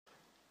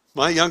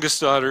My youngest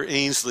daughter,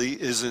 Ainsley,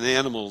 is an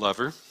animal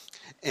lover,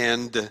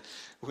 and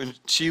when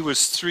she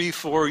was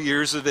 4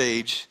 years of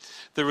age,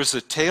 there was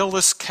a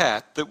tailless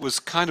cat that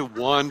was kind of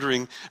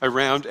wandering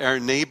around our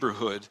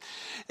neighborhood.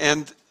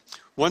 And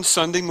one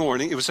Sunday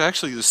morning, it was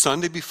actually the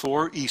Sunday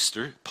before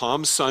Easter,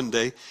 Palm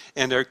Sunday,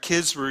 and our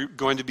kids were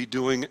going to be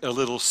doing a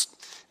little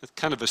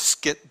kind of a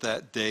skit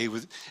that day,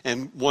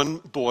 and one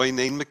boy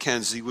named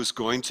Mackenzie was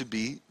going to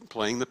be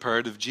playing the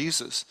part of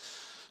Jesus.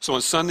 So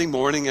on Sunday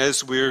morning,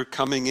 as we're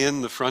coming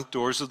in the front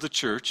doors of the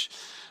church,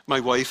 my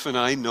wife and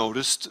I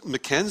noticed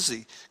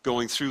Mackenzie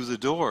going through the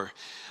door.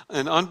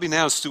 And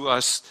unbeknownst to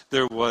us,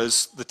 there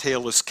was the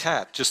tailless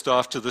cat just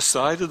off to the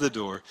side of the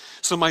door.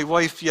 So my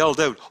wife yelled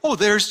out, "Oh,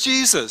 there's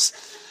Jesus!"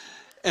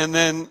 And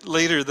then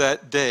later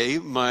that day,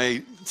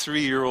 my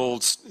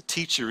 3-year-old's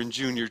teacher in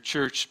junior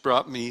church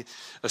brought me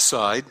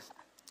aside,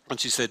 and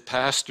she said,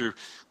 "Pastor,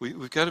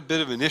 we've got a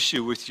bit of an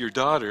issue with your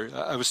daughter.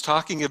 I was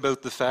talking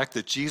about the fact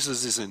that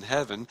Jesus is in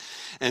heaven."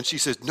 And she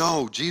said,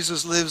 "No,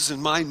 Jesus lives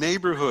in my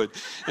neighborhood."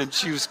 And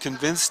she was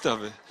convinced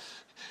of it.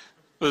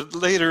 But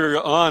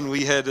later on,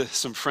 we had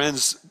some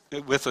friends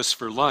with us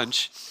for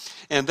lunch,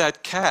 and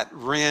that cat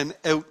ran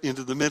out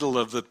into the middle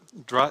of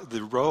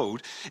the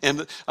road,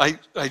 and I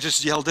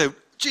just yelled out,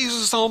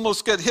 "Jesus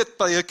almost got hit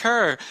by a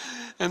car."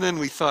 And then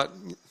we thought,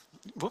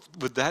 what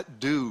would that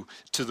do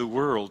to the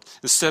world?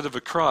 Instead of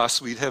a cross,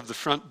 we'd have the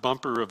front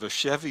bumper of a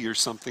Chevy or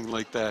something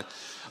like that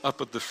up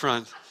at the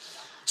front.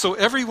 So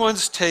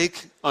everyone's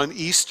take on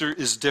Easter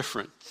is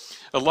different.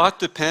 A lot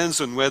depends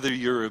on whether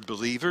you're a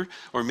believer,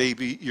 or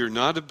maybe you're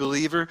not a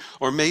believer,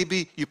 or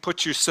maybe you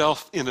put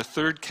yourself in a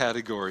third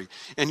category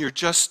and you're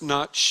just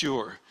not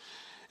sure.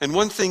 And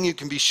one thing you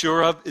can be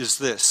sure of is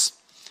this,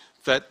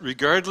 that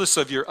regardless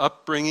of your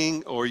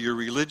upbringing or your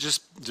religious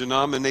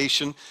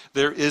denomination,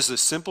 there is a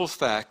simple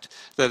fact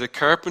that a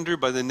carpenter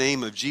by the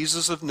name of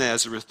Jesus of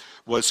Nazareth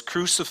was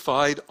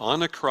crucified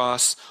on a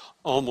cross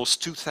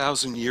almost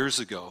 2,000 years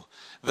ago.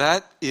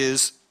 That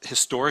is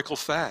historical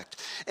fact.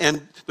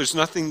 And there's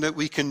nothing that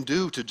we can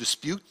do to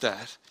dispute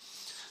that.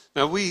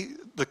 Now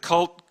the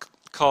cult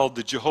called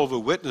the Jehovah's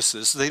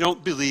Witnesses, they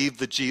don't believe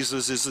that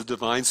Jesus is the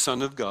divine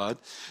Son of God.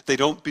 They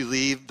don't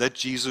believe that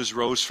Jesus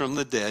rose from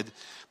the dead.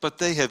 But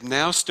they have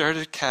now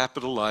started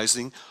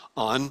capitalizing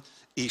on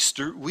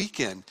Easter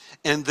weekend.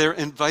 And they're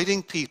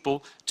inviting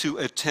people to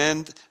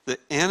attend the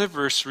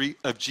anniversary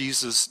of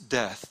Jesus'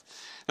 death.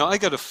 Now, I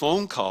got a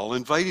phone call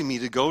inviting me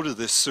to go to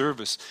this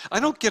service. I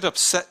don't get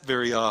upset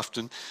very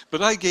often,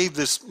 but I gave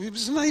this, he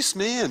was a nice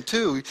man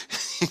too.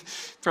 He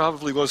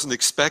probably wasn't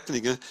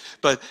expecting it,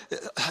 but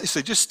I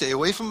said, just stay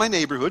away from my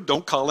neighborhood.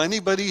 Don't call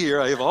anybody here.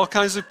 I have all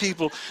kinds of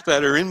people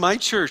that are in my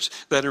church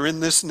that are in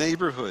this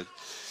neighborhood.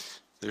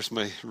 There's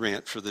my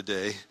rant for the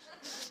day.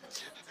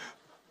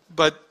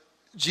 But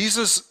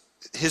Jesus,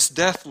 his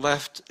death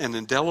left an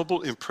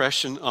indelible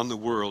impression on the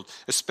world,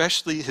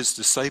 especially his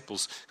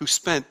disciples, who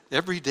spent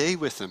every day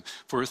with him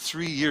for a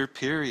 3-year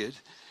period.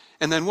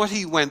 And then what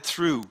he went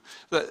through,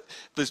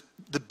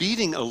 the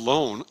beating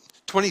alone,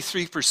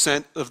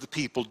 23% of the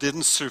people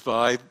didn't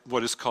survive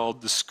what is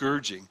called the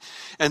scourging.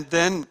 And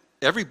then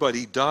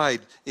everybody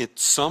died at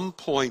some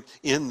point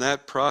in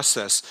that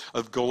process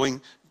of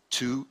going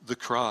to the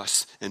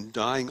cross and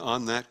dying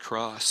on that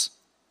cross.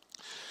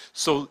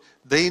 So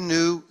they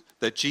knew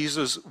that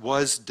Jesus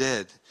was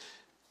dead.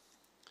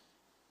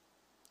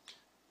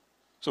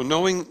 So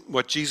knowing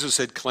what Jesus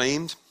had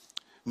claimed,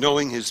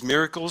 knowing his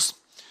miracles,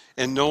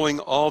 and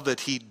knowing all that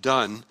he'd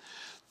done,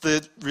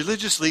 the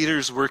religious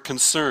leaders were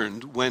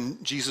concerned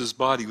when Jesus'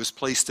 body was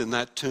placed in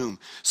that tomb.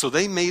 So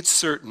they made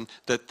certain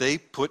that they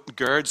put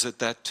guards at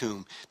that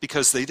tomb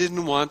because they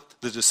didn't want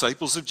the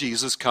disciples of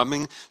Jesus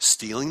coming,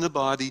 stealing the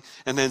body,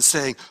 and then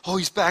saying, "Oh,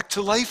 he's back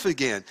to life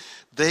again."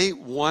 They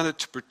wanted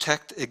to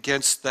protect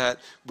against that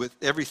with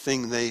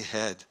everything they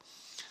had.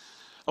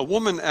 A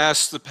woman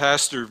asked the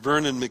pastor,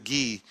 Vernon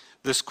McGee,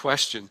 this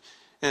question,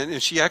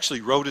 and she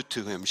actually wrote it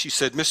to him. She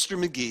said, "Mr.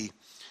 McGee,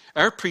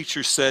 our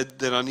preacher said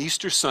that on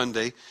Easter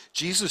Sunday,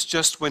 Jesus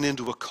just went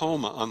into a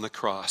coma on the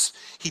cross.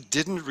 He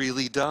didn't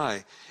really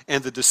die,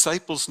 and the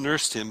disciples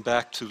nursed him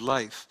back to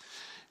life.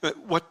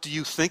 What do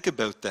you think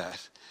about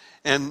that?"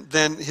 And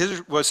then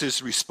here was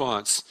his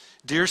response,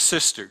 "Dear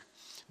sister,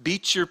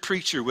 beat your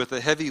preacher with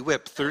a heavy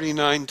whip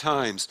 39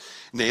 times,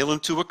 nail him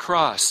to a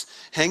cross,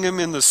 hang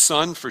him in the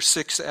sun for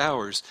 6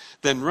 hours,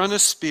 then run a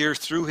spear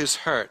through his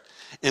heart,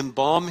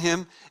 embalm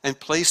him, and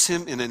place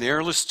him in an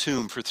airless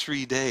tomb for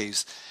 3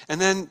 days. And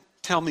then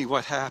tell me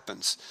what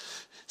happens."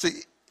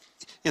 See,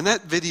 in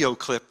that video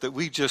clip that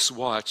we just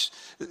watched,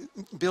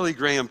 Billy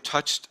Graham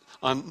touched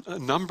on a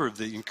number of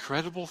the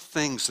incredible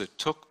things that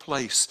took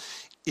place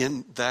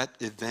in that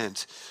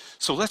event.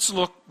 So let's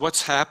look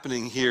what's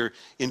happening here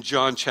in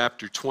John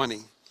chapter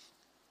 20.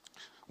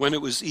 When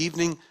it was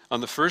evening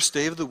on the first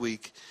day of the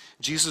week,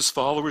 Jesus'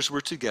 followers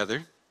were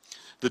together.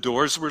 The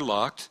doors were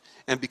locked,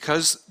 and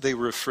because they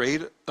were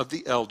afraid of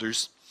the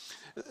elders,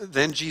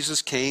 then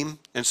Jesus came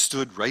and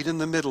stood right in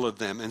the middle of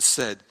them and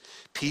said,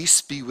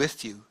 "Peace be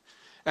with you."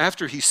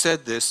 After he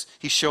said this,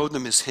 he showed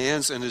them his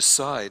hands and his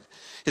side.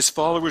 His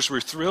followers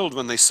were thrilled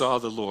when they saw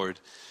the Lord.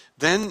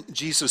 Then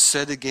Jesus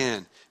said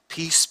again,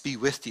 "Peace be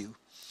with you.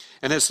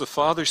 And as the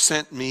Father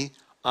sent me,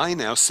 I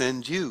now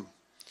send you."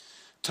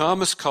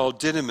 Thomas, called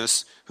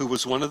Didymus, who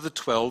was one of the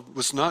 12,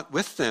 was not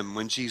with them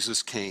when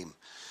Jesus came.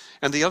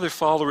 And the other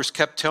followers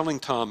kept telling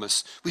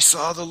Thomas, "We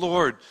saw the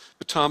Lord."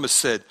 But Thomas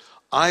said,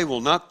 "I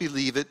will not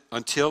believe it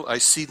until I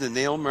see the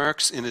nail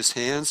marks in his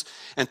hands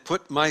and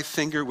put my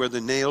finger where the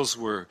nails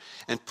were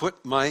and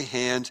put my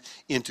hand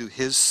into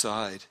his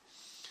side."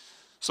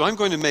 So I'm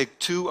going to make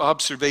two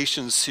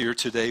observations here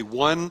today.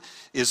 One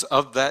is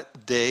of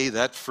that day,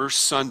 that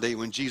first Sunday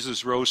when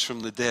Jesus rose from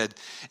the dead.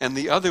 And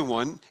the other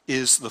one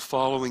is the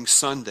following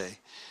Sunday.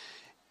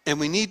 And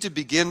we need to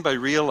begin by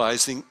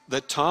realizing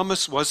that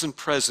Thomas wasn't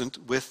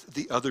present with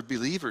the other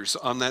believers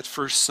on that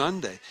first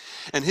Sunday.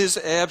 And his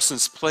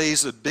absence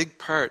plays a big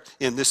part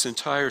in this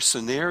entire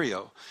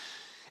scenario.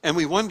 And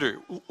we wonder,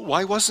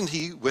 why wasn't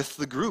he with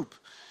the group?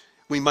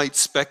 We might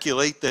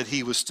speculate that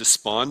he was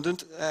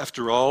despondent.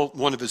 After all,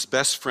 one of his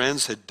best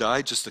friends had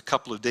died just a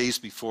couple of days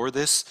before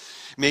this.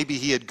 Maybe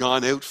he had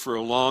gone out for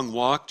a long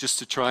walk just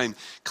to try and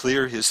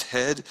clear his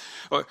head.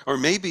 Or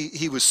maybe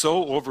he was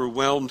so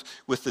overwhelmed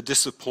with the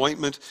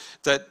disappointment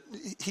that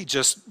he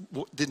just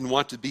didn't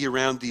want to be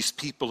around these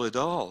people at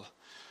all.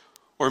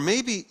 Or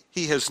maybe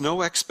he has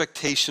no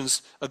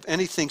expectations of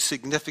anything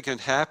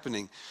significant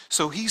happening,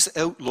 so he's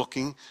out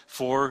looking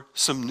for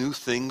some new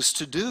things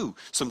to do,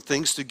 some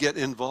things to get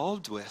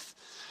involved with.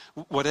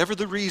 Whatever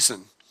the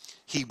reason,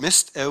 he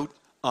missed out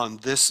on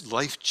this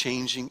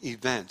life-changing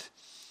event.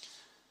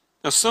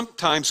 Now,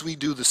 sometimes we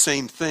do the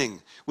same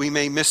thing. We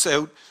may miss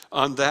out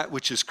on that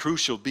which is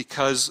crucial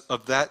because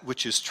of that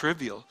which is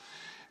trivial.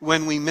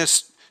 When we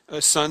miss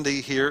a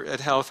Sunday here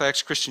at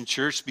Halifax Christian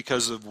Church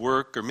because of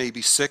work or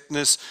maybe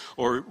sickness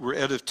or we're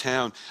out of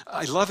town,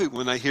 I love it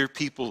when I hear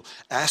people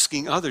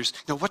asking others,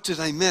 what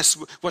did I miss?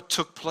 What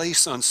took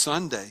place on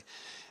Sunday?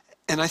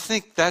 And I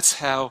think that's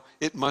how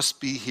it must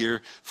be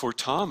here for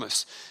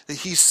Thomas.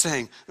 He's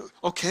saying,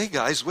 okay,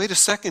 guys, wait a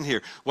second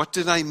here. What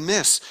did I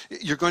miss?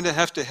 You're going to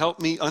have to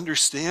help me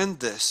understand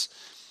this.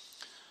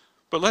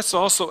 But let's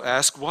also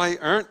ask, why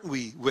aren't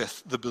we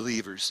with the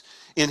believers?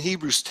 In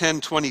Hebrews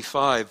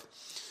 10:25,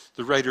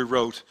 the writer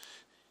wrote,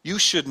 "You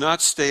should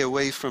not stay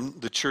away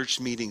from the church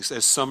meetings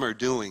as some are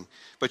doing,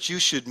 but you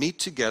should meet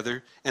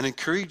together and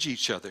encourage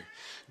each other.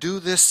 Do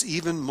this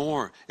even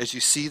more as you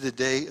see the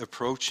day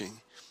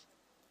approaching."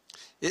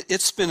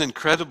 It's been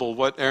incredible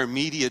what our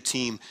media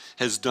team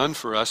has done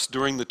for us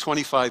during the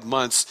 25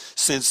 months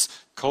since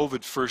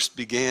COVID first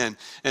began.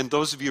 And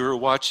those of you who are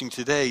watching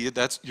today,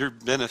 you're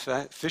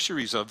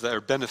beneficiaries of that, or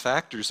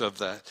benefactors of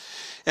that.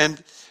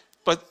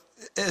 But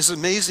as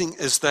amazing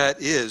as that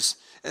is,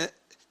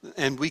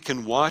 and we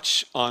can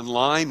watch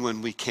online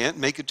when we can't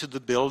make it to the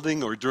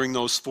building or during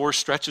those 4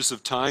 stretches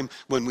of time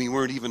when we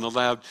weren't even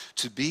allowed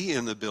to be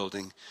in the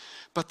building.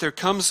 But there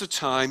comes a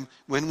time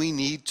when we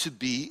need to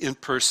be in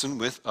person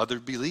with other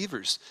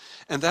believers.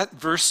 And that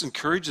verse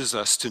encourages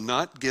us to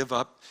not give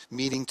up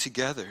meeting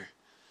together.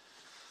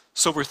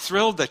 So we're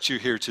thrilled that you're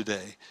here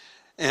today.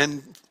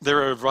 And there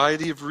are a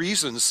variety of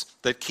reasons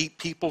that keep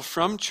people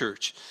from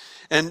church.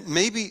 And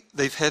maybe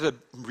they've had a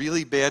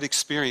really bad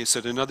experience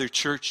at another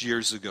church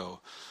years ago.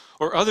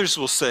 Or others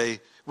will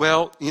say,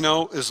 well,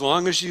 as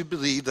long as you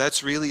believe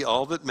that's really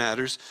all that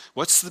matters,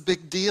 what's the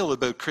big deal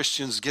about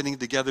Christians getting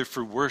together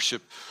for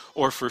worship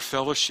or for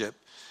fellowship?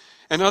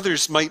 And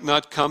others might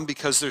not come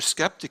because they're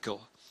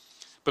skeptical.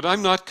 But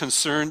I'm not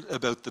concerned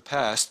about the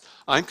past.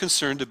 I'm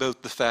concerned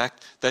about the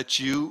fact that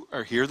you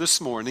are here this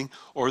morning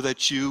or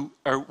that you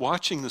are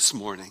watching this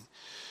morning.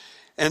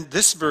 And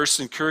this verse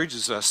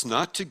encourages us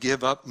not to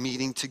give up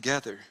meeting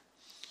together.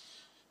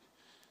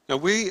 Now,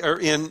 we are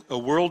in a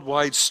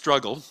worldwide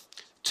struggle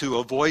to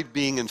avoid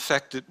being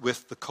infected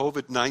with the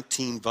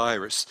COVID-19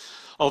 virus,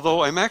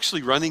 although I'm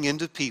actually running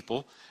into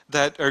people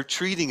that are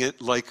treating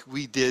it like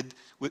we did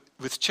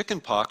with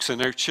chickenpox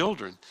in our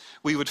children.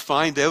 We would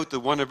find out that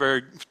one of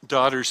our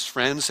daughter's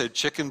friends had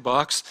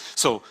chickenpox,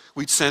 so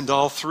we'd send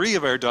all 3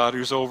 of our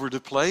daughters over to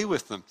play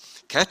with them.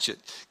 Catch it,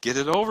 get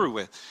it over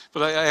with.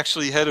 But I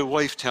actually had a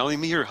wife telling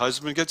me her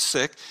husband got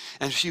sick,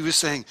 and she was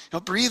saying,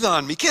 breathe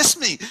on me, kiss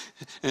me.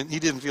 And he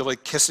didn't feel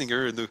like kissing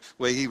her in the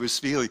way he was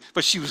feeling,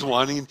 but she was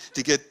wanting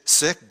to get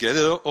sick, get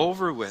it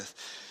over with.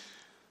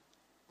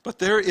 But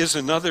there is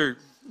another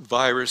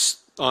virus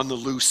on the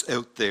loose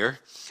out there,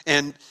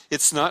 and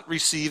it's not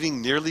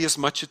receiving nearly as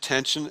much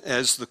attention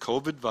as the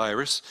COVID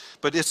virus,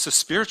 but it's a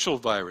spiritual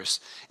virus,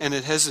 and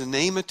it has a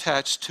name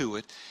attached to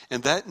it,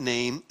 and that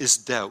name is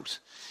doubt.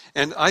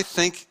 And I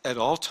think at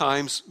all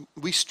times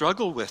we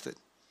struggle with it.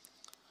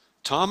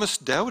 Thomas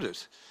doubted.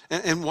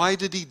 And why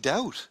did he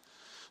doubt?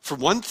 For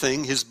one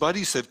thing, his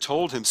buddies have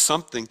told him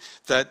something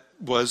that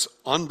was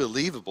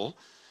unbelievable.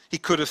 He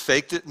could have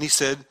faked it and he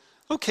said,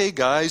 okay,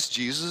 guys,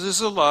 Jesus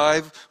is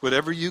alive,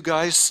 whatever you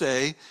guys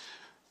say.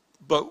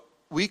 But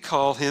we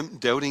call him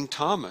Doubting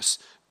Thomas.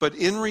 But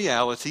in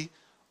reality,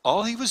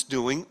 All he was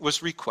doing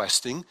was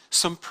requesting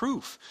some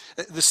proof,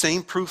 the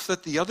same proof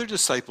that the other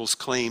disciples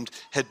claimed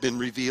had been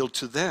revealed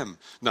to them.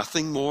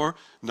 Nothing more,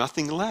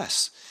 nothing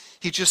less.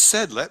 He just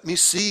said, let me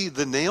see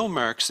the nail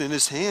marks in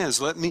his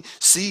hands. Let me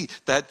see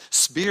that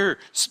spear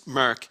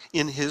mark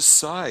in his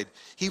side.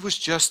 He was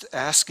just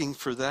asking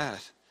for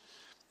that.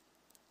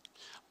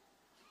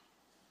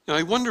 Now,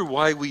 I wonder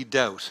why we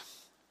doubt.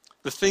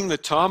 The thing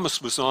that Thomas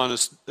was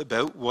honest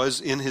about was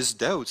in his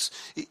doubts.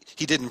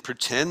 He didn't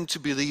pretend to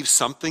believe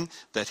something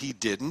that he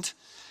didn't.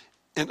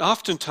 And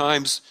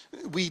oftentimes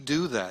we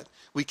do that.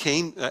 We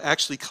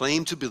actually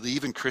claim to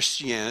believe in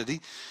Christianity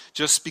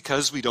just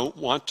because we don't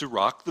want to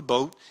rock the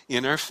boat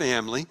in our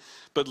family.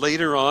 But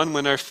later on,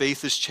 when our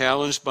faith is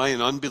challenged by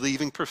an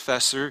unbelieving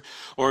professor,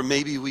 or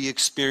maybe we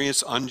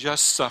experience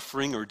unjust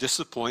suffering or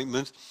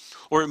disappointment,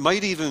 or it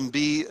might even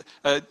be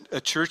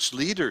a church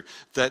leader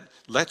that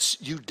lets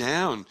you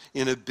down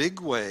in a big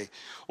way.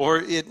 Or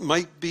it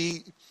might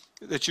be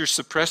that you're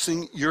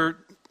suppressing your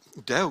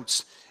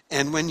doubts.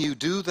 And when you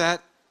do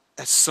that,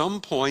 at some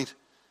point,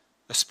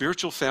 a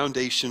spiritual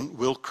foundation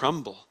will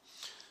crumble.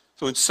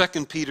 So in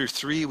 2 Peter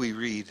 3, we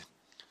read,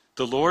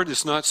 "The Lord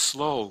is not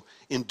slow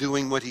in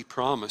doing what he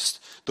promised,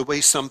 the way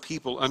some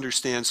people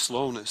understand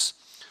slowness.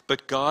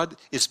 But God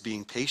is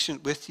being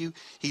patient with you.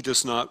 He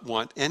does not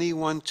want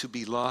anyone to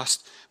be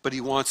lost, but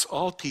he wants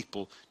all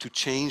people to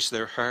change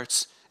their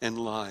hearts and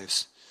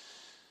lives."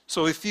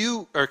 So if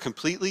you are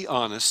completely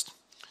honest,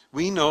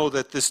 we know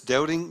that this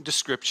doubting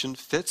description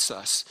fits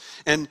us.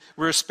 And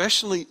we're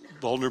especially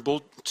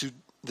vulnerable to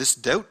this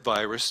doubt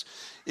virus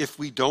if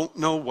we don't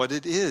know what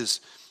it is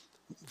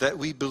that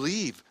we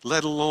believe,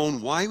 let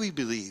alone why we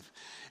believe.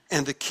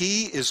 And the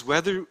key is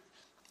whether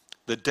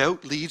the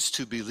doubt leads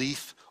to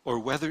belief or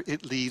whether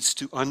it leads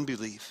to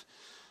unbelief.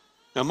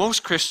 Now,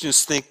 most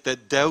Christians think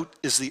that doubt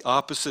is the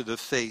opposite of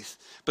faith,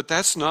 but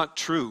that's not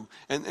true.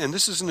 And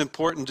this is an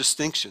important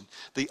distinction.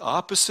 The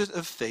opposite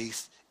of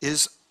faith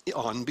is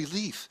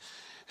unbelief.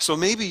 So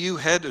maybe you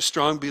had a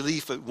strong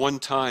belief at one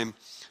time,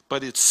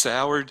 but it's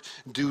soured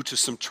due to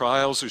some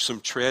trials or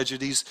some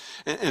tragedies.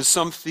 And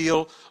some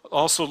feel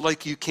also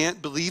like you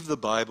can't believe the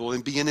Bible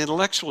and be an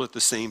intellectual at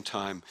the same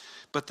time.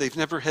 But they've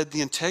never had the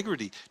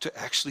integrity to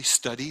actually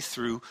study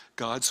through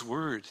God's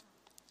Word.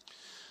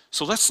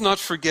 So let's not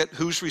forget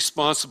who's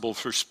responsible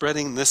for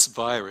spreading this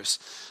virus.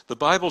 The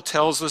Bible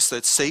tells us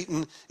that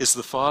Satan is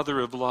the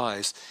father of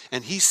lies,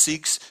 and he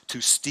seeks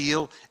to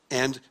steal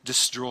and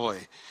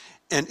destroy.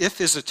 And if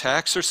his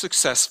attacks are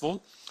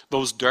successful,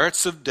 those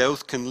darts of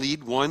doubt can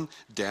lead one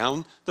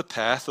down the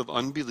path of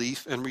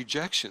unbelief and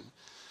rejection.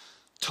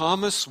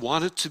 Thomas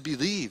wanted to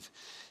believe.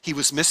 He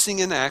was missing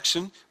in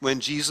action when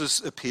Jesus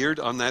appeared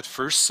on that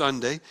first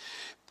Sunday,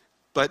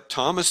 but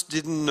Thomas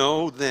didn't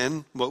know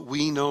then what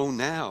we know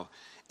now.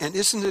 And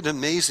isn't it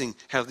amazing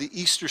how the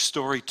Easter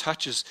story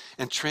touches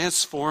and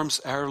transforms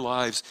our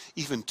lives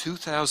even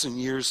 2,000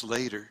 years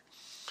later?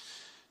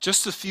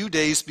 Just a few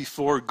days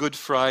before Good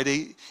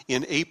Friday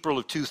in April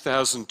of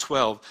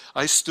 2012,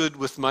 I stood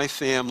with my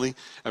family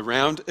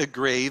around a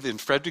grave in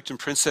Fredericton,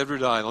 Prince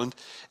Edward Island,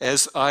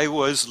 as I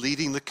was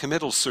leading the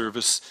committal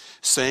service,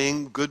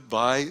 saying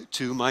goodbye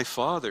to my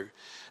father.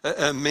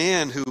 A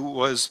man who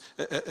was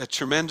a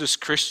tremendous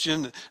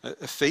Christian,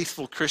 a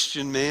faithful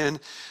Christian man.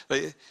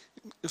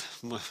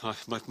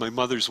 My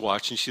mother's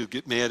watching, she'll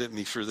get mad at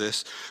me for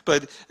this,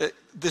 but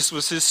this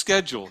was his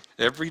schedule.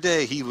 Every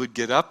day he would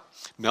get up,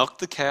 milk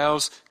the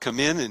cows, come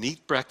in and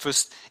eat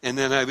breakfast, and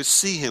then I would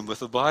see him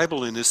with a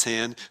Bible in his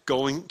hand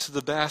going to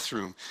the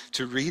bathroom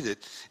to read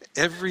it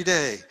every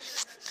day.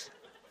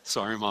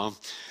 Sorry, Mom.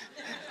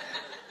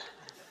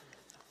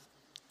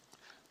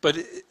 But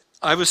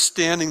I was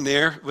standing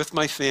there with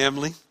my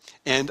family,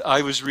 and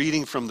I was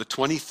reading from the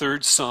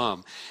 23rd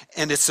Psalm.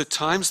 And it's at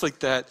times like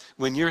that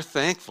when you're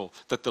thankful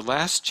that the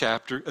last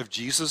chapter of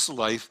Jesus'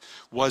 life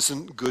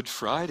wasn't Good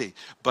Friday,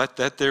 but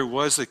that there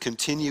was a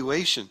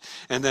continuation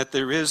and that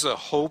there is a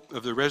hope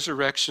of the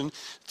resurrection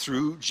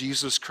through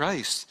Jesus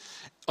Christ.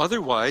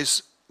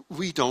 Otherwise,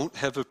 we don't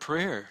have a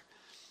prayer.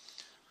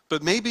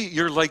 But maybe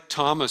you're like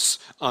Thomas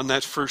on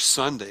that first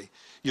Sunday.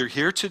 You're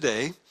here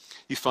today.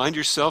 You find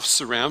yourself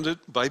surrounded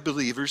by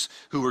believers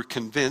who are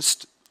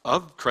convinced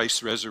of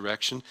Christ's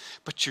resurrection,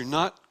 but you're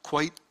not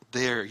quite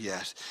there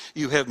yet.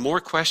 You have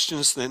more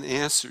questions than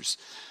answers.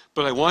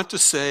 But I want to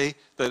say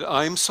that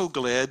I'm so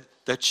glad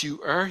that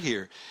you are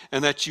here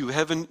and that you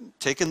haven't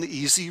taken the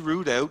easy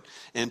route out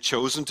and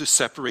chosen to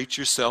separate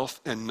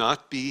yourself and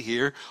not be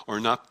here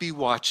or not be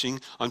watching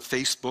on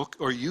Facebook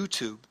or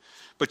YouTube.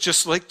 But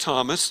just like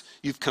Thomas,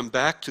 you've come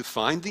back to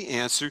find the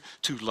answer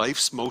to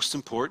life's most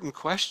important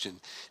question.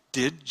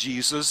 Did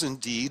Jesus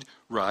indeed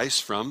rise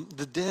from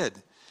the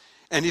dead?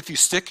 And if you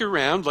stick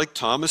around like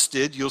Thomas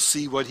did, you'll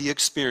see what he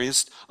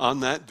experienced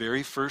on that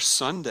very first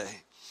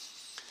Sunday.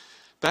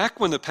 Back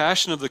when the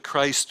Passion of the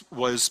Christ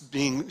was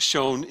being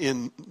shown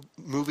in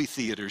movie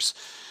theaters,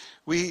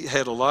 we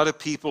had a lot of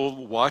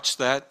people watch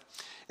that,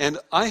 and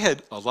I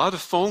had a lot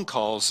of phone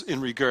calls in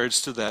regards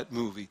to that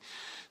movie.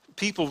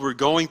 people were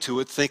going to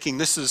it thinking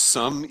this is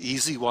some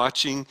easy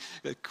watching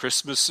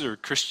Christmas or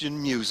Christian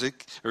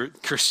music, or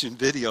Christian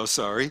video,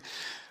 sorry.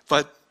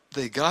 But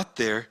they got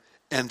there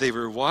and they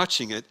were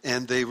watching it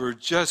and they were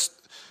just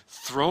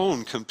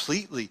thrown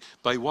completely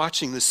by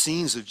watching the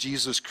scenes of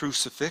Jesus'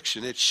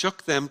 crucifixion. It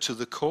shook them to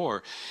the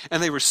core.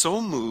 And they were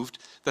so moved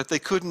that they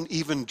couldn't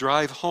even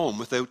drive home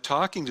without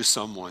talking to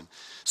someone.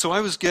 So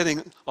I was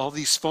getting all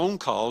these phone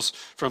calls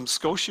from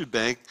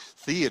Scotiabank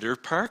Theatre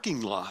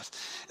parking lot.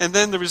 And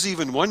then there was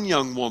even one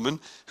young woman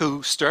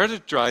who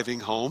started driving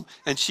home,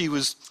 and she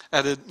was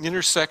at an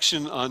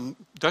intersection on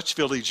Dutch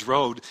Village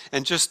Road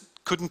and just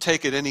couldn't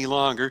take it any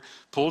longer,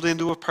 pulled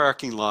into a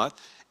parking lot,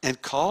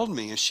 and called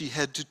me, and she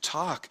had to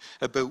talk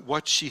about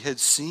what she had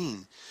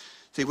seen.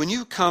 See, when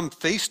you come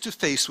face to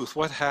face with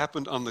what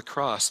happened on the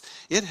cross,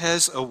 it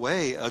has a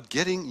way of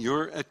getting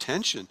your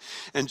attention.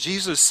 And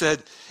Jesus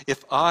said,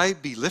 if I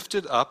be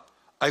lifted up,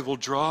 I will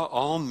draw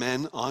all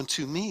men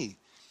unto me.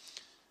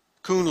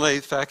 Kunle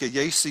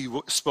Fakayesi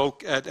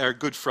spoke at our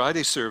Good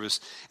Friday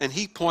service, and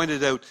he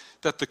pointed out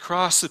that the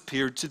cross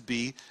appeared to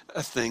be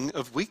a thing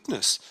of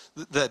weakness,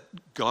 that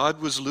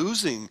God was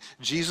losing.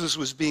 Jesus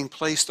was being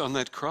placed on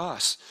that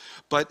cross.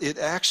 But it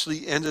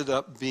actually ended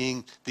up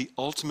being the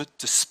ultimate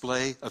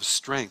display of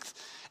strength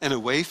and a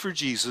way for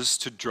Jesus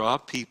to draw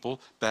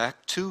people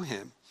back to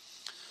him.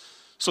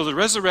 So the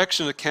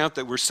resurrection account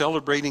that we're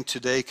celebrating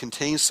today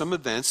contains some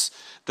events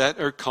that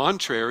are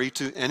contrary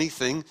to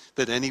anything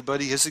that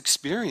anybody has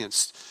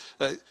experienced.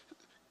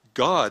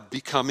 God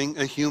becoming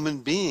a human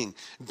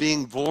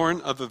being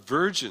born of a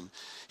virgin,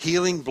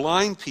 healing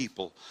blind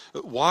people,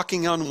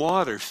 walking on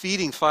water,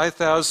 feeding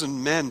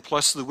 5,000 men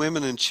plus the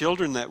women and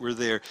children that were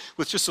there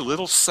with just a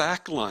little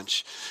sack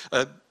lunch,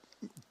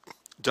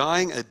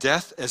 dying a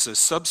death as a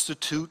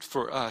substitute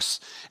for us,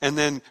 and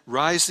then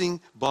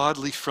rising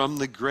bodily from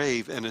the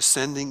grave and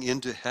ascending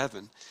into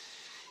heaven.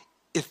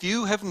 If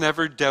you have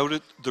never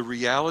doubted the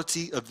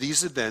reality of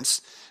these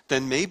events,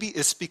 then maybe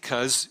it's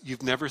because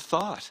you've never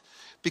thought.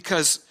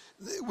 Because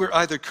we're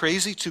either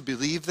crazy to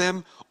believe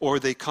them, or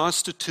they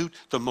constitute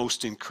the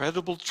most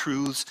incredible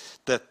truths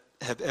that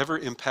have ever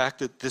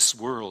impacted this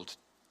world.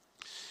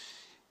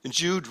 And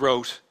Jude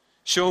wrote,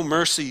 "Show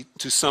mercy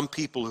to some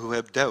people who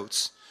have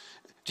doubts."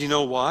 Do you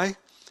know why?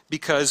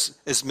 Because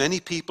as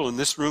many people in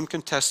this room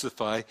can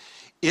testify,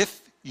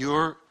 if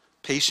you're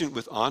patient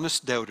with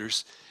honest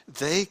doubters,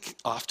 they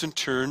often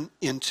turn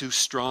into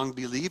strong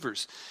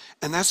believers.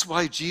 And that's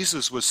why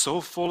Jesus was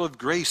so full of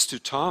grace to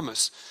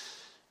Thomas.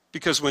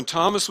 Because when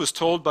Thomas was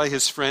told by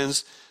his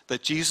friends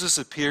that Jesus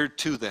appeared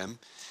to them,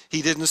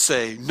 he didn't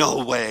say,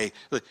 "No way."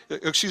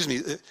 Excuse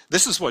me,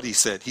 this is what he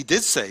said. He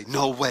did say,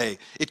 "No way.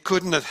 It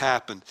couldn't have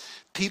happened.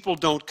 People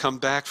don't come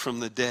back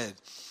from the dead."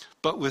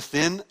 But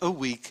within a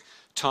week,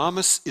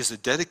 Thomas is a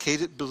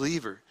dedicated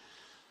believer.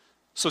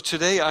 So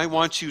today I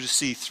want you to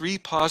see 3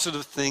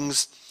 positive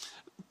things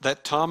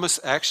that Thomas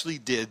actually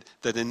did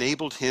that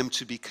enabled him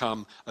to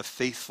become a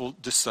faithful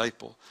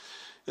disciple.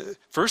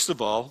 First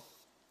of all,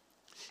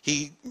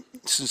 he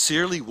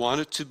sincerely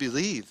wanted to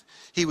believe.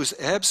 He was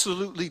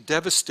absolutely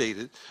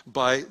devastated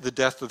by the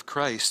death of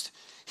Christ.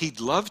 He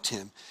loved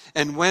him.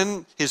 And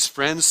when his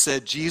friends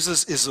said,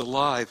 "Jesus is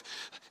alive,"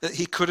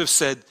 he could have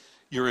said,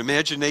 "Your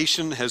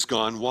imagination has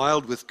gone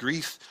wild with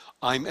grief.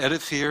 I'm out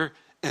of here,"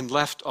 and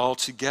left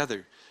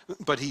altogether.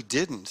 But he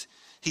didn't.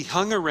 He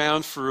hung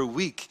around for a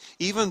week,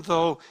 even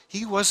though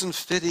he wasn't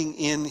fitting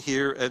in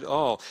here at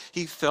all.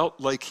 He felt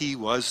like he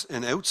was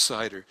an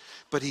outsider,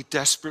 but he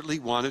desperately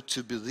wanted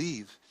to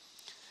believe.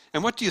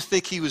 And what do you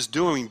think he was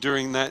doing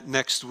during that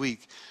next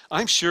week?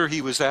 I'm sure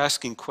he was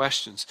asking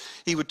questions.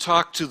 He would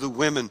talk to the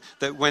women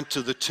that went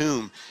to the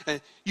tomb. And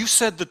you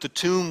said that the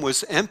tomb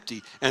was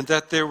empty and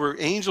that there were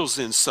angels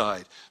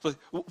inside.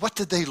 What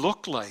did they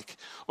look like?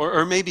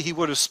 Or maybe he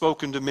would have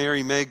spoken to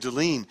Mary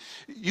Magdalene.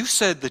 You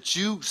said that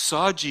you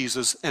saw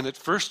Jesus and at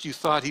first you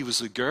thought he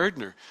was a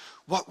gardener.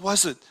 What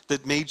was it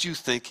that made you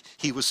think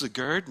he was a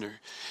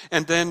gardener?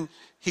 And then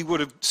he would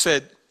have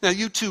said, "Now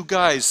you 2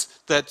 guys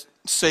that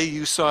say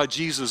you saw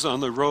Jesus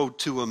on the road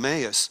to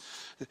Emmaus,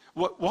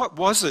 what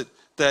was it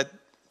that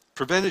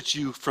prevented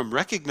you from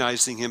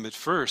recognizing him at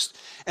first?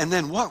 And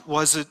then what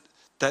was it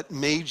that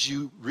made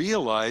you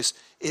realize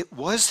it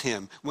was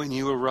him when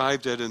you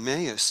arrived at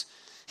Emmaus?"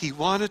 He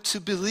wanted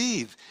to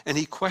believe, and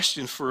he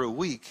questioned for a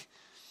week.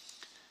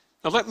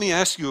 Now let me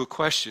ask you a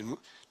question.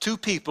 2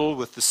 people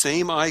with the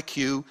same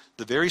IQ,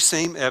 the very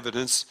same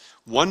evidence,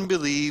 one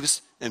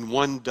believes and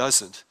one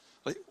doesn't.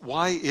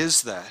 Why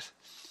is that?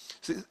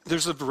 See,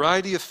 there's a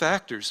variety of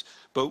factors,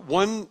 but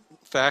one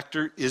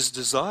factor is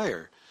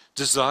desire.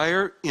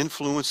 Desire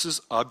influences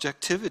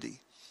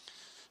objectivity.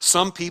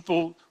 Some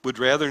people would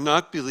rather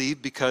not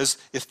believe because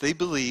if they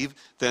believe,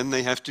 then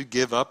they have to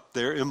give up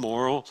their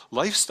immoral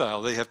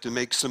lifestyle. They have to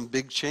make some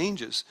big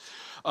changes.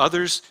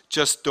 Others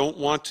just don't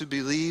want to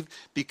believe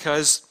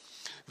because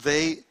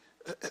they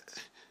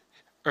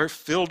are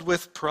filled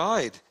with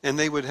pride, and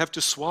they would have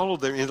to swallow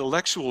their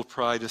intellectual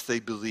pride if they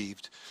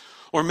believed.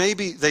 Or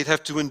maybe they'd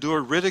have to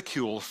endure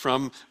ridicule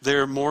from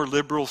their more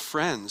liberal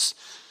friends.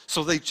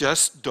 So they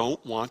just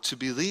don't want to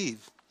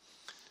believe.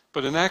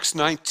 But in Acts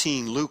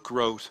 19, Luke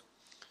wrote,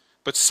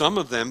 "But some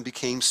of them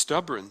became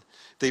stubborn.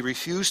 They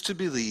refused to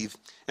believe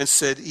and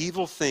said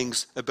evil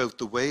things about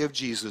the way of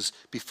Jesus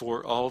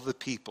before all the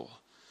people."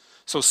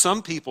 So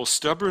some people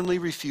stubbornly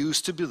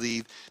refuse to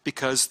believe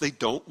because they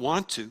don't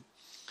want to.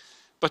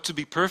 But to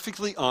be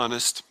perfectly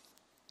honest,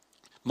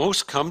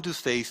 most come to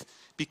faith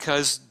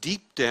because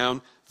deep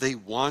down they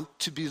want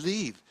to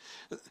believe.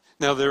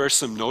 Now, there are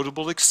some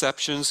notable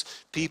exceptions,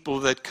 people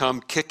that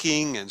come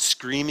kicking and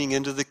screaming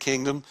into the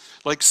kingdom,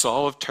 like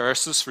Saul of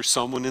Tarsus for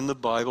someone in the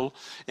Bible,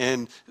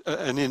 and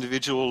an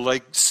individual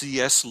like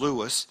C.S.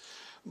 Lewis.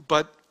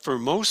 But for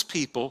most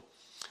people,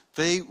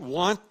 they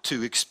want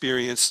to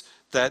experience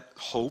that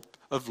hope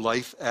of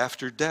life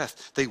after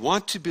death. They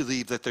want to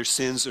believe that their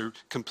sins are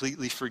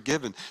completely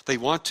forgiven. They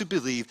want to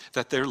believe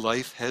that their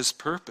life has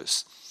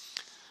purpose.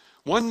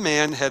 One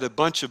man had a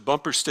bunch of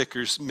bumper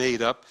stickers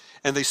made up,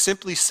 and they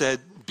simply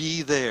said,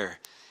 "Be there."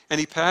 And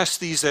he passed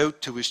these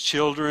out to his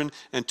children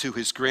and to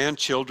his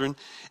grandchildren,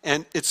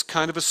 and it's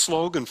kind of a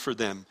slogan for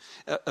them,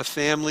 a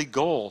family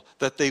goal,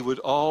 that they would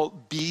all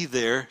be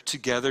there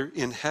together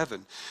in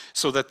heaven,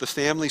 so that the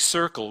family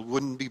circle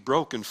wouldn't be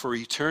broken for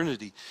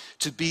eternity,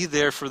 to be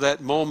there for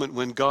that moment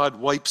when God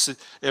wipes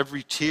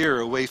every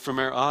tear away from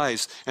our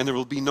eyes, and there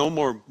will be no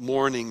more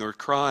mourning or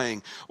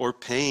crying or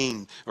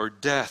pain or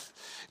death.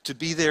 To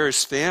be there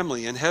as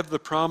family and have the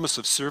promise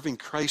of serving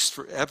Christ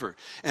forever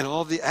and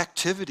all the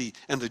activity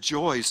and the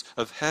joys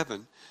of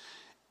heaven.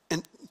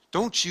 And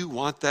don't you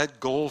want that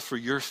goal for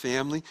your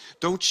family?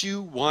 Don't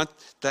you want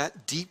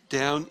that deep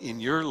down in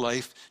your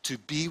life to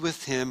be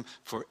with Him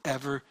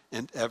forever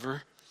and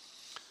ever?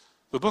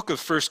 The book of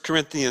 1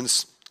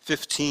 Corinthians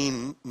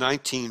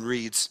 15:19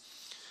 reads,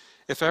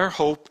 "If our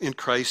hope in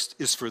Christ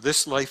is for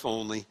this life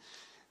only,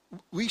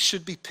 we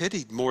should be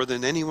pitied more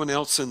than anyone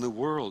else in the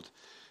world.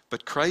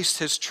 But Christ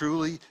has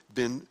truly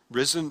been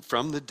risen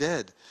from the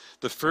dead,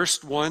 the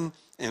first one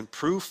and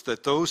proof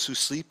that those who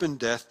sleep in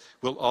death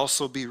will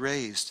also be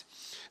raised.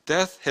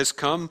 Death has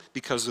come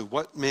because of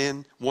what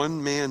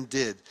one man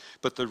did,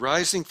 but the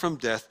rising from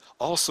death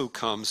also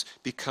comes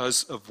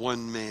because of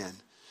one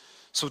man."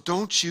 So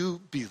don't you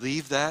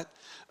believe that?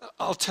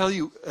 I'll tell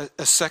you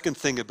a second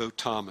thing about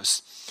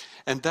Thomas,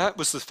 and that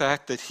was the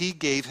fact that he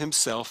gave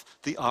himself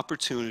the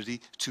opportunity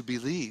to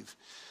believe.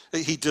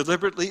 He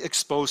deliberately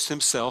exposed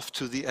himself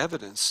to the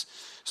evidence.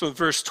 So in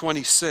verse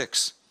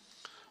 26,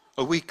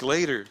 a week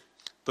later,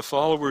 the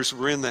followers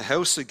were in the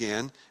house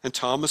again, and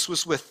Thomas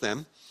was with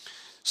them.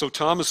 So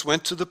Thomas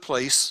went to the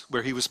place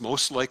where he was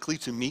most likely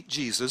to meet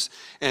Jesus,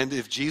 and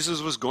if Jesus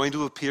was going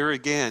to appear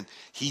again,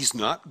 he's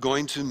not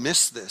going to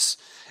miss this.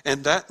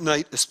 And that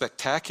night, a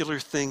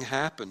spectacular thing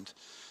happened.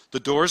 The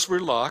doors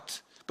were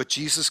locked, but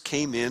Jesus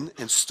came in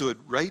and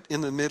stood right in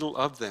the middle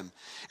of them.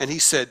 And he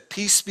said,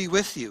 "Peace be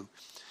with you."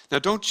 Now,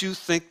 don't you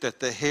think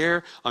that the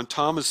hair on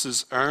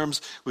Thomas's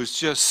arms was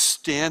just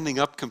standing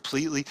up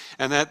completely,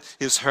 and that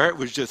his heart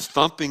was just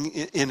thumping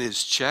in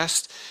his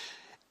chest?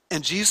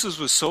 And Jesus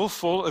was so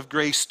full of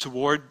grace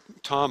toward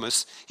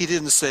Thomas, he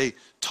didn't say,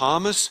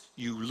 "Thomas,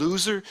 you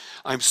loser,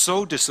 I'm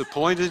so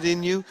disappointed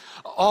in you.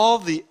 All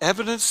the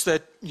evidence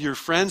that your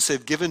friends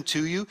have given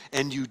to you,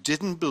 and you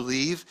didn't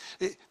believe,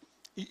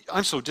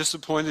 I'm so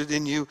disappointed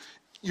in you,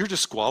 you're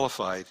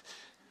disqualified."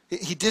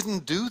 He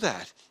didn't do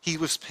that. He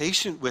was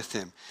patient with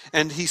him.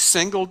 And he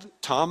singled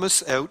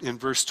Thomas out in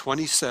verse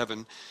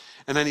 27.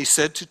 And then he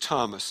said to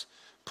Thomas,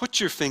 "Put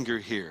your finger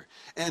here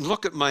and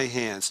look at my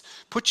hands.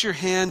 Put your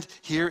hand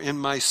here in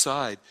my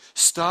side.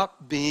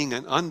 Stop being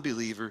an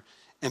unbeliever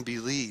and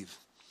believe."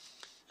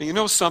 And you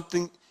know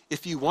something?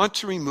 If you want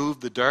to remove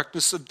the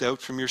darkness of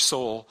doubt from your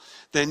soul,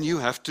 then you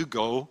have to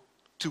go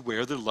to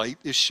where the light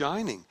is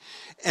shining.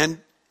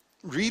 And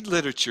read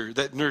literature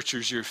that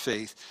nurtures your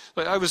faith.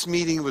 I was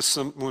meeting with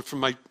someone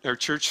from our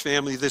church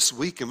family this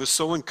week and was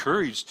so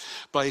encouraged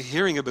by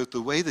hearing about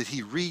the way that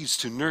he reads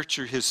to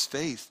nurture his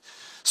faith.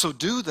 So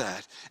do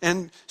that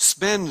and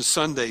spend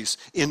Sundays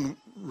in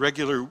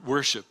regular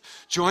worship.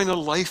 Join a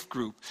life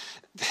group.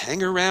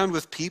 Hang around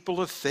with people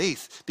of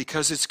faith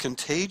because it's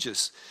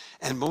contagious.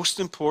 And most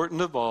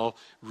important of all,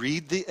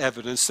 read the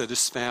evidence that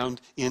is found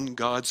in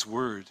God's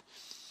Word.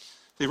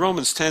 The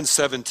Romans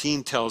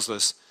 10:17 tells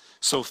us,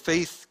 "So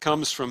faith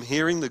comes from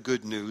hearing the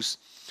good news,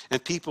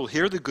 and people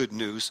hear the good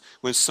news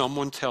when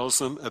someone tells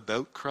them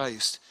about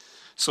Christ."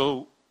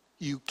 So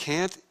you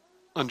can't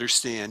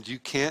understand, you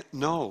can't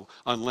know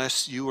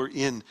unless you are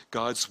in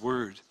God's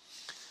Word.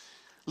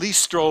 Lee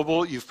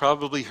Strobel, you've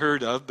probably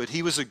heard of, but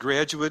he was a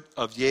graduate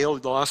of Yale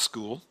Law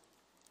School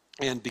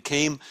and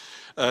became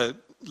a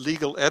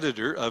legal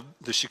editor of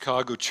the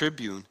Chicago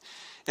Tribune.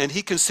 And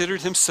he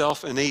considered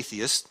himself an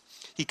atheist.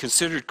 He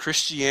considered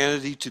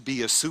Christianity to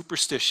be a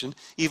superstition,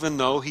 even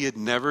though he had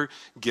never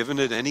given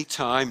it any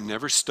time,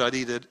 never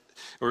studied it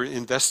or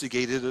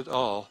investigated it at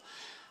all.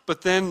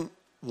 But then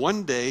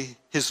one day,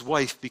 his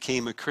wife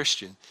became a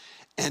Christian,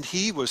 And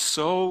he was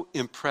so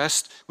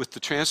impressed with the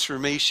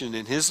transformation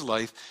in his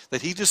life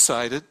that he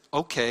decided,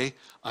 okay,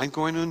 I'm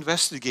going to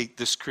investigate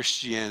this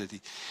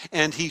Christianity.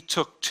 And he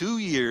took 2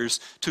 years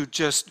to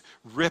just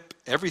rip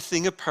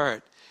everything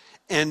apart.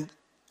 And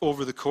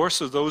over the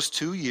course of those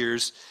 2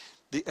 years,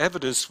 the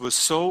evidence was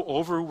so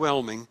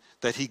overwhelming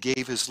that he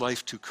gave his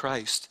life to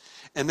Christ.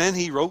 And then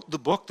he wrote the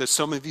book that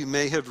some of you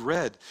may have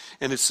read.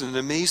 And it's an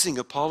amazing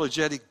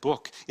apologetic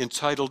book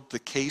entitled The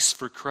Case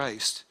for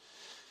Christ.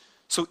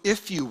 So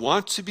if you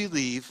want to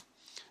believe,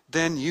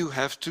 then you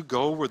have to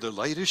go where the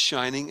light is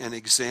shining and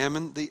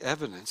examine the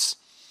evidence.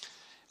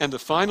 And the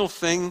final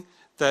thing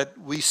that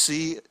we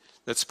see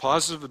that's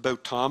positive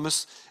about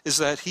Thomas is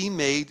that he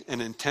made an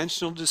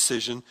intentional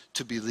decision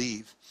to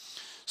believe.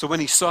 So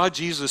when he saw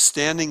Jesus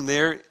standing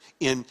there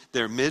in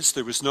their midst,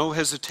 there was no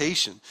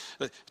hesitation.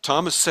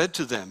 Thomas said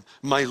to them,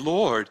 "My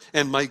Lord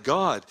and my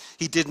God."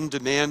 He didn't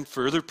demand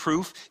further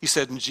proof. He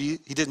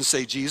didn't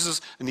say,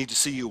 "Jesus, I need to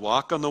see you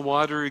walk on the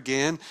water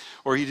again."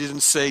 Or he didn't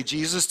say,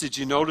 "Jesus, did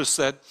you notice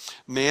that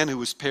man who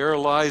was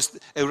paralyzed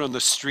out on the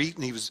street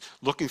and he was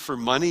looking for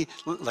money?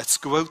 Let's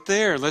go out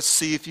there. Let's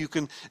see if you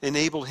can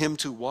enable him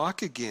to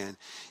walk again."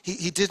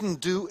 He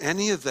didn't do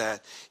any of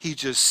that. He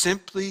just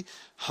simply,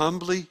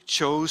 humbly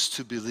chose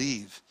to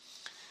believe.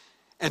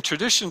 And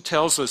tradition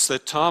tells us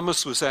that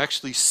Thomas was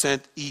actually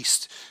sent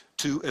east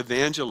to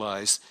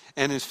evangelize.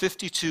 And in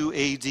 52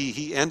 AD,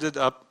 he ended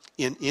up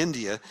in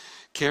India,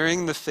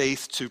 carrying the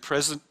faith to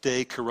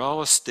present-day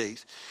Kerala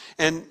state.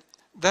 And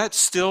that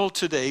still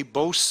today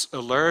boasts a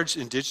large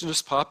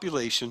indigenous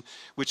population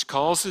which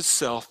calls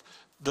itself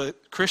the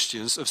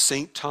Christians of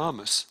St.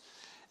 Thomas.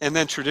 And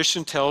then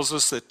tradition tells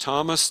us that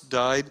Thomas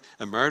died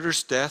a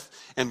martyr's death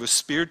and was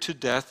speared to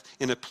death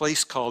in a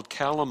place called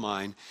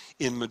Calamine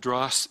in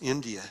Madras,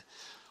 India.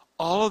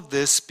 All of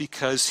this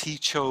because he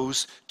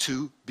chose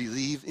to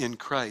believe in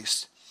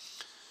Christ.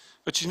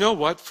 But you know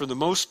what? For the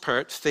most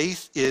part,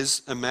 faith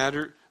is a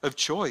matter of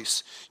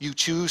choice. You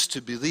choose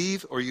to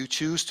believe or you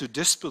choose to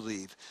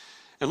disbelieve.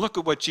 And look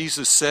at what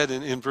Jesus said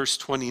in verse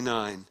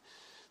 29.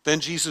 Then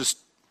Jesus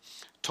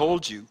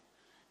told you,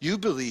 "You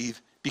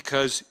believe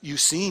because you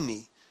see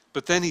me."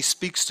 But then he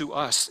speaks to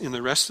us in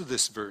the rest of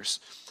this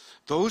verse.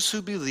 "Those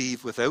who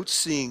believe without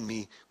seeing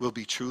me will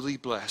be truly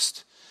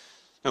blessed."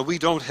 Now, we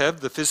don't have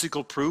the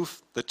physical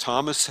proof that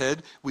Thomas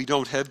had. We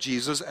don't have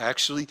Jesus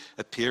actually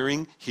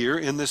appearing here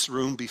in this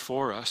room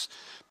before us.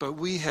 But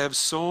we have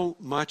so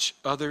much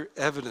other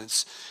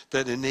evidence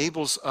that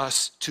enables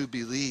us to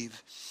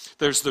believe.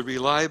 There's the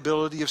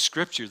reliability of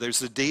Scripture. There's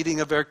the dating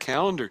of our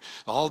calendar. It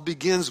all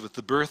begins with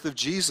the birth of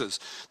Jesus,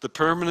 the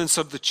permanence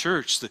of the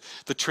church,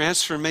 the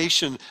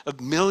transformation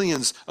of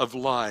millions of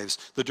lives,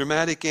 the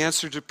dramatic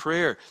answer to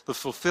prayer, the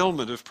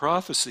fulfillment of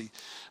prophecy.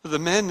 The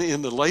men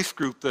in the life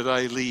group that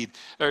I lead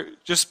are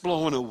just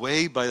blown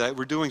away by that.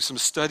 We're doing some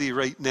study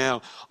right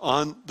now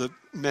on the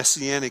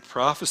messianic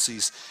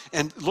prophecies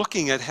and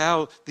looking at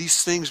how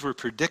these things were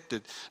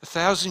predicted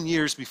 1,000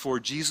 years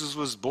before Jesus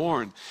was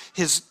born.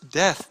 His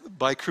death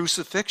by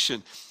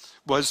crucifixion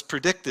was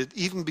predicted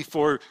even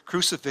before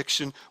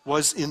crucifixion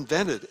was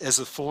invented as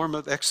a form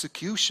of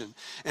execution.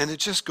 And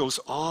it just goes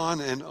on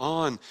and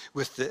on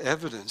with the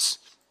evidence.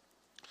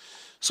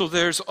 So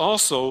there's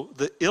also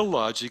the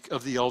illogic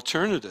of the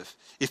alternative.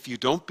 If you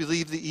don't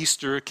believe the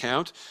Easter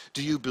account,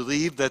 do you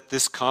believe that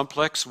this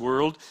complex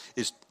world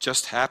is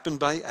just happened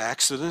by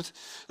accident?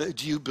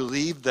 Do you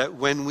believe that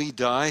when we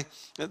die,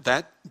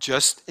 that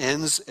just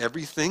ends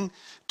everything?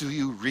 Do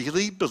you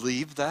really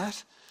believe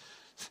that?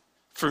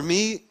 For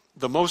me,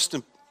 the most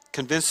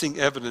convincing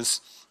evidence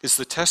is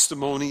the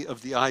testimony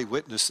of the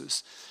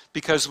eyewitnesses.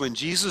 Because when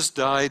Jesus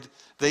died,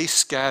 they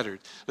scattered.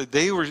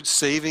 They were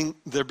saving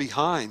their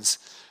behinds.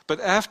 But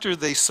after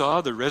they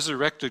saw the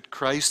resurrected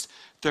Christ,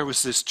 there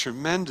was this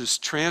tremendous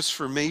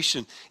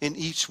transformation in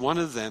each one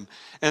of them.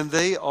 And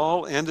they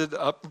all ended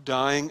up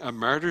dying a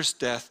martyr's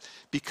death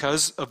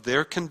because of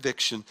their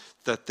conviction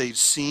that they'd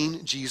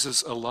seen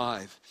Jesus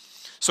alive.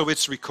 So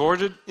it's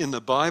recorded in the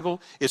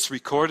Bible. It's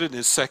recorded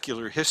in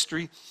secular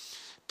history.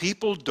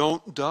 People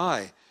don't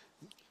die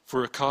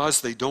for a cause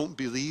they don't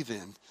believe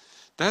in.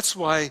 That's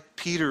why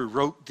Peter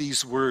wrote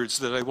these words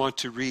that I want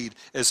to read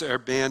as our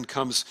band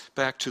comes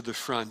back to the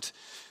front.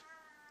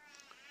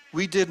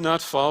 "We did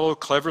not follow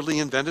cleverly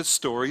invented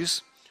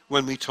stories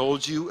when we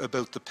told you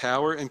about the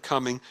power and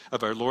coming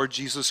of our Lord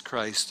Jesus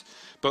Christ,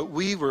 but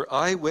we were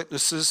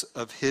eyewitnesses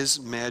of his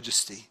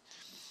majesty."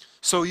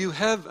 So you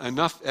have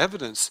enough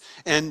evidence,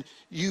 and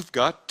you've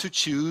got to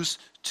choose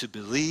to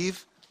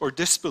believe or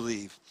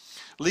disbelieve.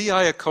 Lee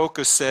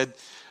Iacocca said,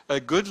 a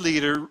good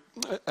leader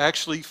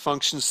actually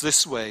functions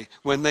this way.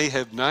 When they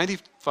have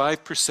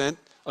 95%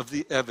 of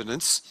the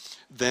evidence,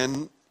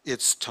 then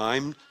it's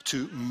time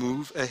to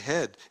move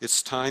ahead.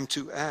 It's time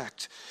to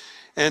act.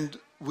 And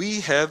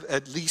we have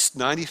at least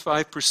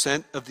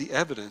 95% of the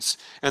evidence.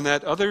 And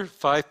that other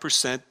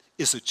 5%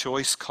 is a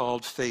choice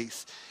called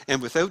faith.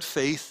 And without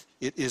faith,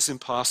 it is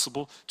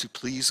impossible to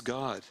please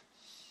God.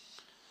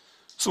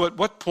 So at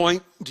what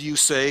point do you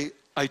say,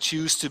 "I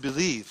choose to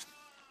believe"?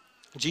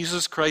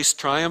 Jesus Christ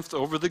triumphed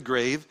over the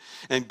grave,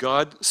 and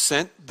God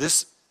sent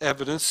this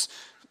evidence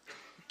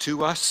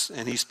to us,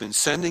 and he's been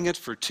sending it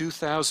for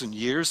 2,000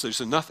 years.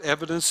 There's enough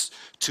evidence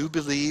to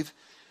believe.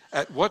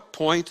 At what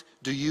point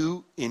do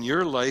you, in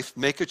your life,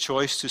 make a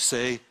choice to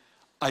say,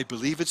 I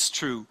believe it's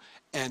true,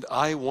 and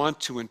I want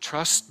to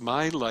entrust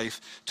my life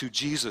to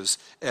Jesus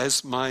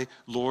as my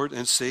Lord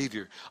and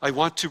Savior. I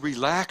want to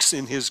relax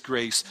in his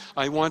grace.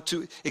 I want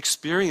to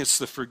experience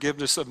the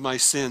forgiveness of my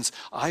sins.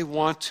 I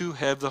want to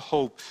have the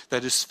hope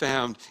that is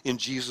found in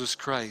Jesus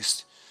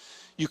Christ.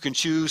 You can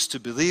choose to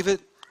believe it,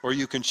 or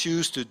you can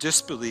choose to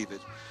disbelieve it.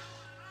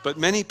 But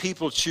many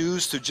people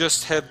choose to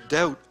just have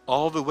doubt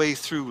all the way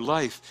through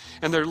life.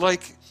 And they're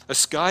like a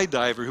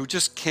skydiver who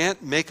just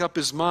can't make up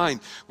his mind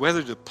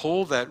whether to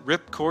pull that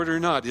ripcord or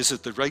not. Is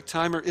it the right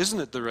time or isn't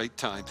it the right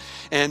time?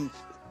 And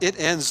it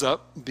ends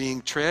up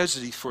being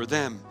tragedy for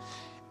them.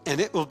 And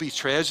it will be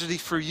tragedy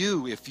for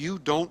you if you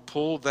don't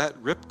pull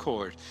that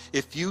ripcord,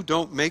 if you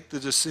don't make the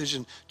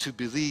decision to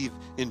believe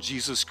in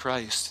Jesus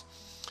Christ.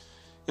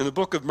 In the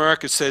book of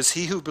Mark, it says,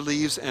 he who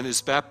believes and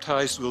is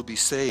baptized will be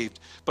saved,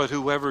 but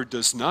whoever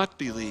does not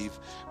believe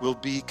will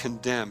be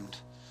condemned.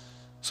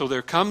 So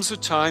there comes a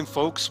time,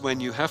 folks, when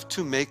you have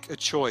to make a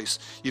choice.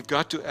 You've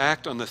got to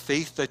act on the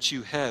faith that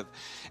you have.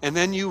 And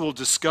then you will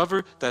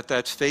discover that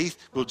that faith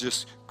will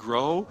just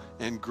grow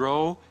and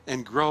grow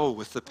and grow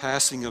with the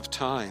passing of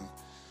time.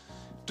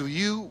 Do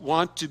you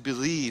want to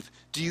believe?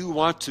 Do you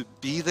want to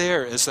be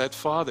there as that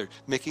father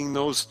making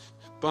those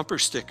bumper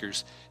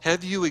stickers?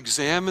 Have you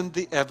examined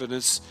the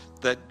evidence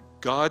that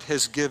God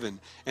has given,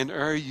 and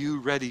are you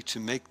ready to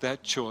make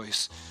that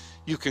choice?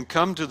 You can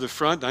come to the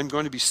front. I'm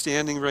going to be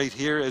standing right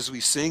here as we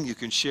sing. You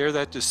can share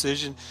that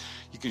decision.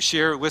 You can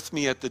share it with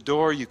me at the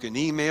door. You can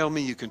email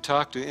me. You can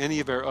talk to any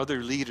of our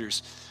other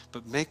leaders.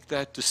 But make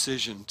that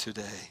decision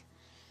today.